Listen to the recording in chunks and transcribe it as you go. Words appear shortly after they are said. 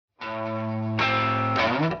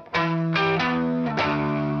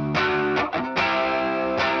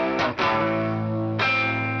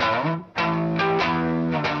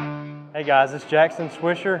guys, it's Jackson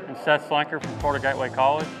Swisher and Seth Slanker from Florida Gateway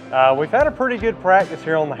College. We've had a pretty good practice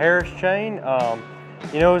here on the Harris chain.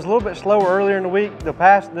 You know, it was a little bit slower earlier in the week.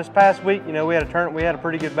 This past week, you know, we had a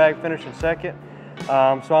pretty good bag finish in second.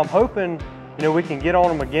 So I'm hoping, you know, we can get on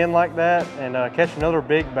them again like that and catch another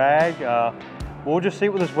big bag. We'll just see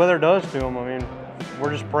what this weather does to them. I mean,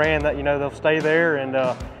 we're just praying that, you know, they'll stay there and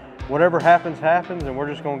whatever happens, happens, and we're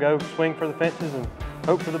just going to go swing for the fences and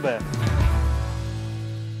hope for the best.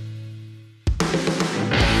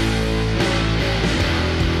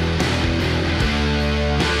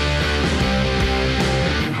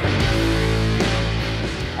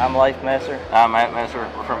 I'm Leif Messer. I'm Matt Messer.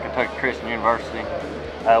 We're from Kentucky Christian University.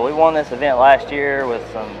 We won this event last year with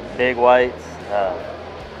some big weights.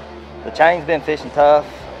 The chain's been fishing tough.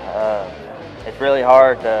 It's really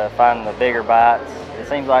hard to find the bigger bites. It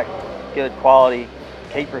seems like good quality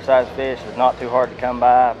keeper-sized fish is not too hard to come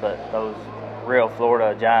by, but those real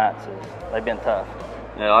Florida giants, they've been tough.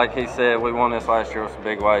 Yeah, like he said, we won this last year with some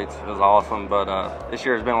big weights. It was awesome, but this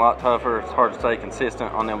year has been a lot tougher. It's hard to stay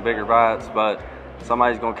consistent on them bigger bites, but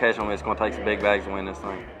somebody's going to catch them. It's going to take some big bags to win this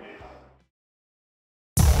thing.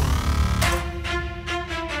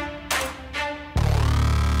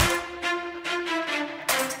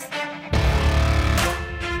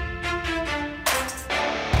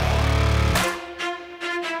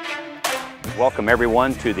 Welcome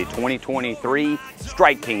everyone to the 2023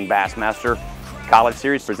 Strike King Bassmaster College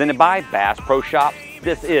Series presented by Bass Pro Shops.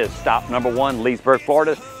 This is stop number 1, Leesburg,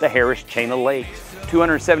 Florida, the Harris Chain of Lakes.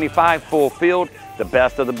 275 full field, the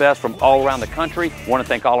best of the best from all around the country. Want to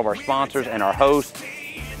thank all of our sponsors and our hosts.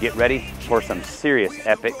 Get ready for some serious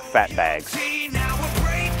epic fat bags. Take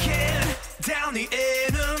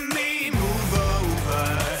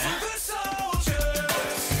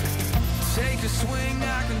a swing,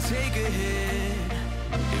 I can take a hit.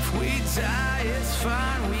 If we die, it's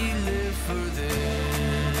fine, we live for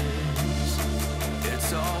this.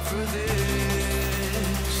 It's all for this.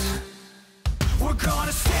 We're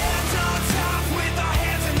gonna stand on top with our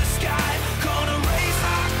hands in the sky. Gonna raise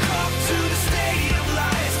our cup to the stadium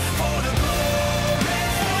lights for the glory.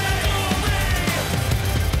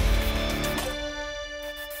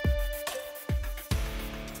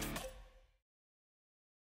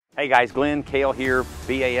 Hey guys, Glenn Kale here,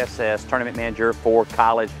 B.A.S.S. Tournament Manager for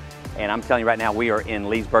college. And I'm telling you right now, we are in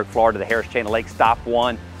Leesburg, Florida, the Harris Chain of Lakes, Stop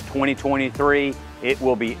 1, 2023. It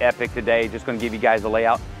will be epic today. Just gonna give you guys the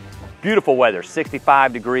layout. Beautiful weather,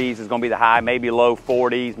 65 degrees is gonna be the high, maybe low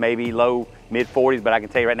 40s, maybe low mid 40s, but I can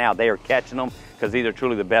tell you right now, they are catching them because these are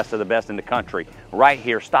truly the best of the best in the country. Right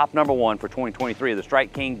here, stop number 1 for 2023 of the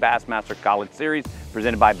Strike King Bassmaster College Series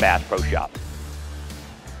presented by Bass Pro Shops.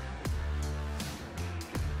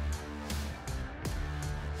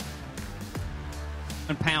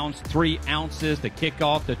 Pounds 3 ounces to kick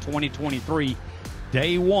off the 2023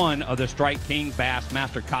 day 1 of the Strike King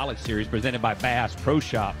Bassmaster College Series presented by Bass Pro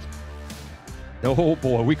Shops. Oh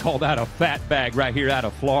boy, we call that a fat bag right here out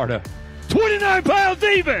of Florida. 29 pounds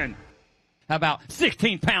even. How about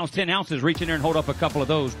 16 pounds 10 ounces? Reach in there and hold up a couple of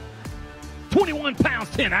those. 21 pounds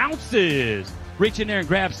 10 ounces. Reach in there and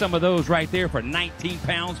grab some of those right there for 19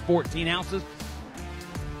 pounds 14 ounces.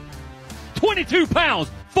 22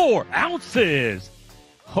 pounds 4 ounces.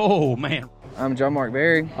 Oh, man. I'm John Mark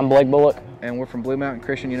Berry. I'm Blake Bullock. And we're from Blue Mountain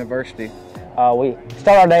Christian University. We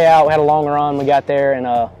started our day out, we had a long run, we got there, and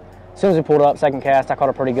as soon as we pulled up, second cast, I caught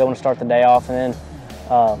a pretty good one to start the day off, and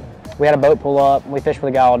then we had a boat pull up, we fished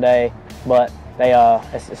with the guy all day, but they,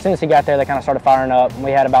 as soon as he got there, they kind of started firing up, and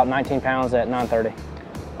we had about 19 pounds at 9:30.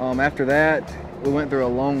 After that, we went through a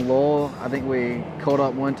long lull. I think we caught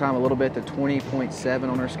up one time a little bit to 20.7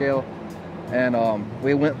 on our scale. And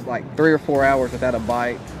we went like 3 or 4 hours without a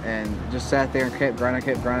bite and just sat there and kept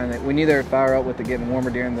grinding. We knew they would fire up with it getting warmer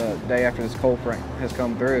during the day after this cold front has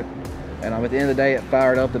come through. And at the end of the day, it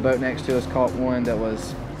fired up. The boat next to us caught one that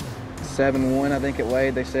was 7.1, I think it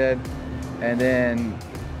weighed, they said. And then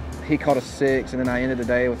he caught a 6, and then I ended the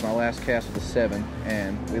day with my last cast with a 7.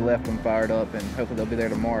 And we left them fired up, and hopefully they'll be there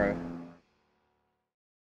tomorrow.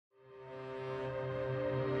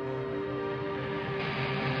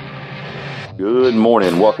 Good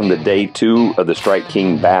morning. Welcome to day 2 of the Strike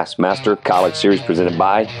King Bassmaster College Series presented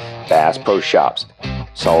by Bass Pro Shops.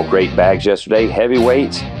 Saw great bags yesterday,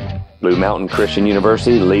 heavyweights. Blue Mountain Christian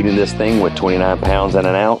University leading this thing with 29 pounds and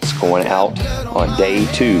an ounce going out on day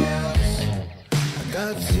 2.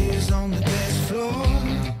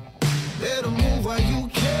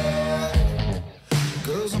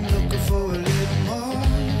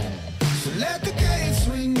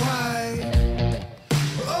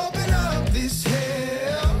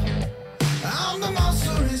 I'm the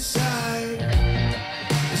monster inside.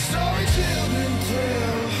 The story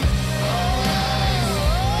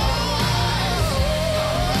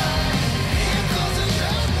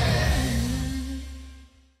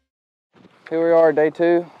Here we are, day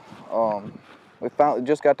 2. We finally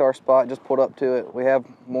just got to our spot, just pulled up to it. We have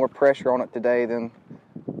more pressure on it today than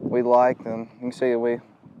we liked, and you can see we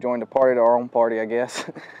joined a party to our own party, I guess.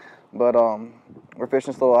 But we're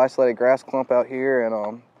fishing this little isolated grass clump out here,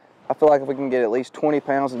 and I feel like if we can get at least 20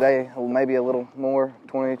 pounds a day, maybe a little more,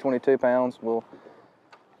 20, 22 pounds, we'll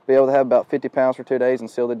be able to have about 50 pounds for 2 days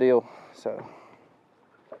and seal the deal. So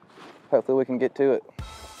hopefully we can get to it.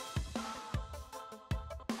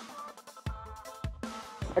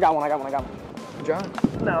 I got one. John?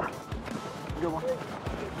 No. Good one.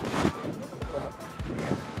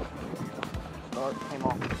 Start, came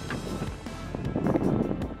off.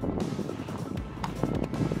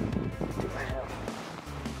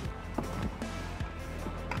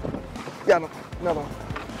 Got him. Another one.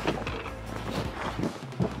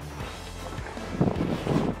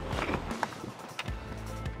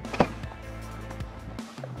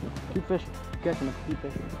 Keep fishing. Catching them. Keep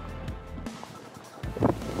fishing.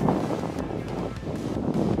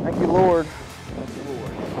 Thank you, Lord. Thank you,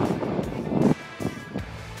 Lord.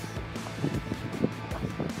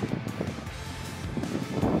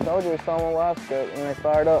 I told you we saw one live scope when they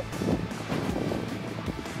fired up.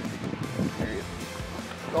 There he is.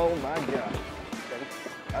 Oh my God.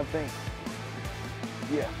 I think.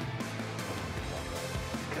 Yeah.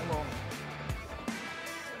 Come on.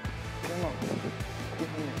 Come on. Get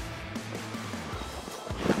in there.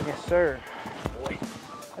 Yes, sir.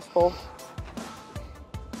 That's full.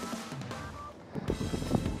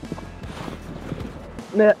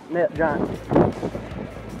 Net, giant.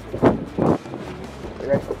 You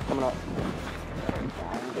ready? Coming up.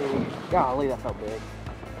 Golly, that felt big.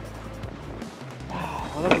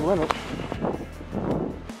 Well, there's a limit.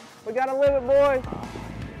 We got a limit, boys.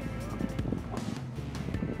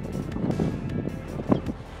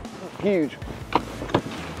 Huge.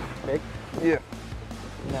 Big? Yeah.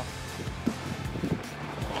 No.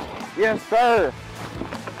 Yes, sir.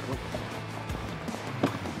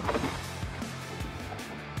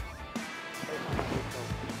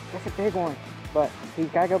 That's a big one, but he's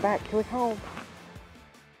got to go back to his home.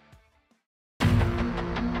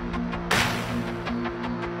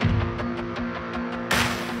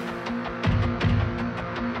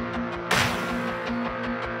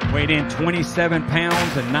 Weighed in 27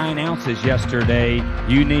 pounds and 9 ounces yesterday.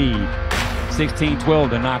 You need 16-12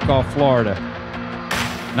 to knock off Florida.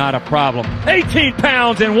 Not a problem. 18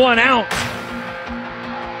 pounds and 1 ounce.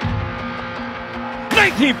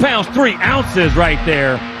 19 pounds, 3 ounces right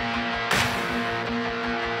there.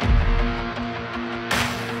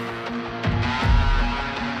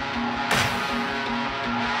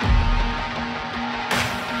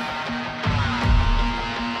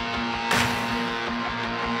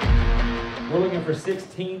 We're looking for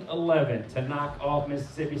 16-11 to knock off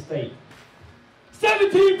Mississippi State.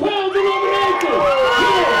 17 pounds, 11 ounces.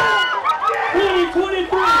 2023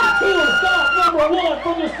 Tour stop number 1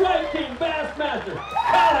 from the Strike King Bassmaster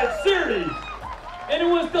College Series. And it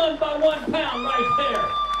was done by 1 pound right there.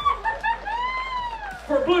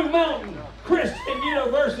 For Blue Mountain Christian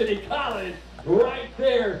University College, right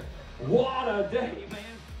there. What a day,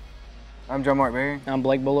 man. I'm Joe Mark Berry. I'm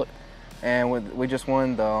Blake Bullock. And we just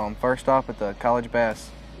won the first stop at the College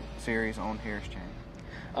Bass Series on Harris Chain.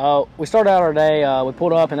 We started out our day, we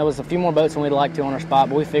pulled up and there was a few more boats than we'd like to on our spot,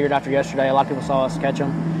 but we figured after yesterday, a lot of people saw us catch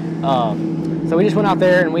them. So we just went out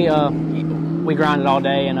there and we grinded all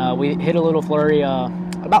day, and we hit a little flurry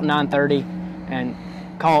about 9:30 and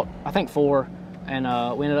caught, I think, 4, and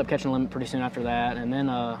we ended up catching a limit pretty soon after that. And then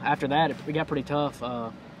after that, it got pretty tough,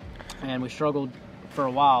 and we struggled for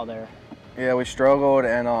a while there. Yeah, we struggled,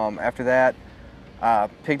 and after that, I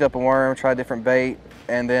picked up a worm, tried different bait,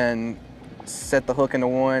 and then set the hook into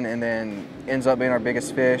one, and then ends up being our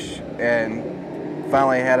biggest fish, and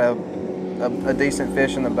finally had a decent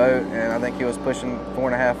fish in the boat, and I think he was pushing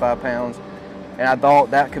 4.5, 5 pounds, and I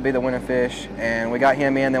thought that could be the winning fish, and we got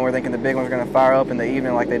him in. Then we're thinking the big one's going to fire up in the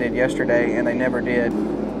evening like they did yesterday, and they never did.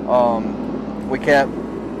 We kept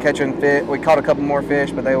catching fish. We caught a couple more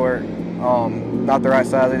fish, but they were not the right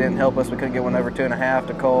size. They didn't help us. We couldn't get one over 2.5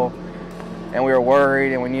 to cull, and we were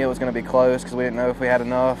worried, and we knew it was going to be close because we didn't know if we had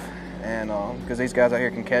enough, and because these guys out here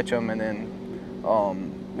can catch them. And then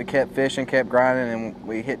we kept fishing, kept grinding, and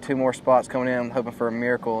we hit 2 more spots coming in hoping for a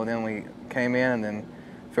miracle, and then we came in and then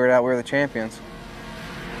figured out we were the champions.